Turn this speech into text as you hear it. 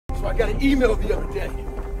I got an email the other day.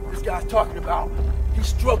 This guy's talking about he's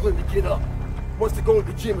struggling to get up. Wants to go to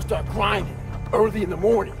the gym and start grinding early in the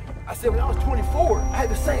morning. I said, when I was 24, I had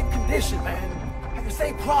the same condition, man. I had the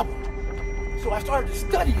same problem. So I started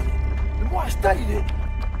studying it. The more I studied it,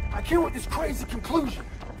 I came with this crazy conclusion.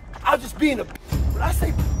 I was just being a bitch. When I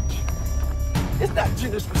say bitch, it's not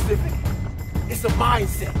gender specific. It's a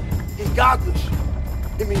mindset. In Goggins,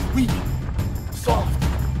 it means weak, soft,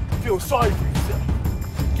 feel sorry for yourself.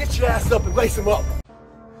 Get your ass up and lace them up.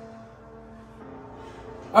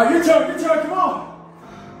 All right, your turn, come on.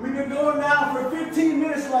 We've been going now for 15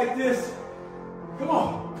 minutes like this. Come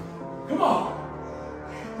on. You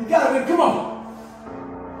got it, come on.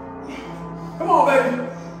 Come on, baby.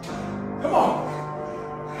 Come on.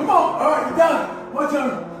 All right, you're done. My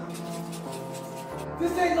turn.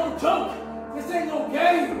 This ain't no joke. This ain't no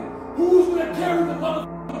game. Who's gonna carry the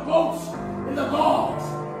motherfucking boats and the logs?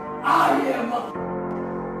 I am, mother.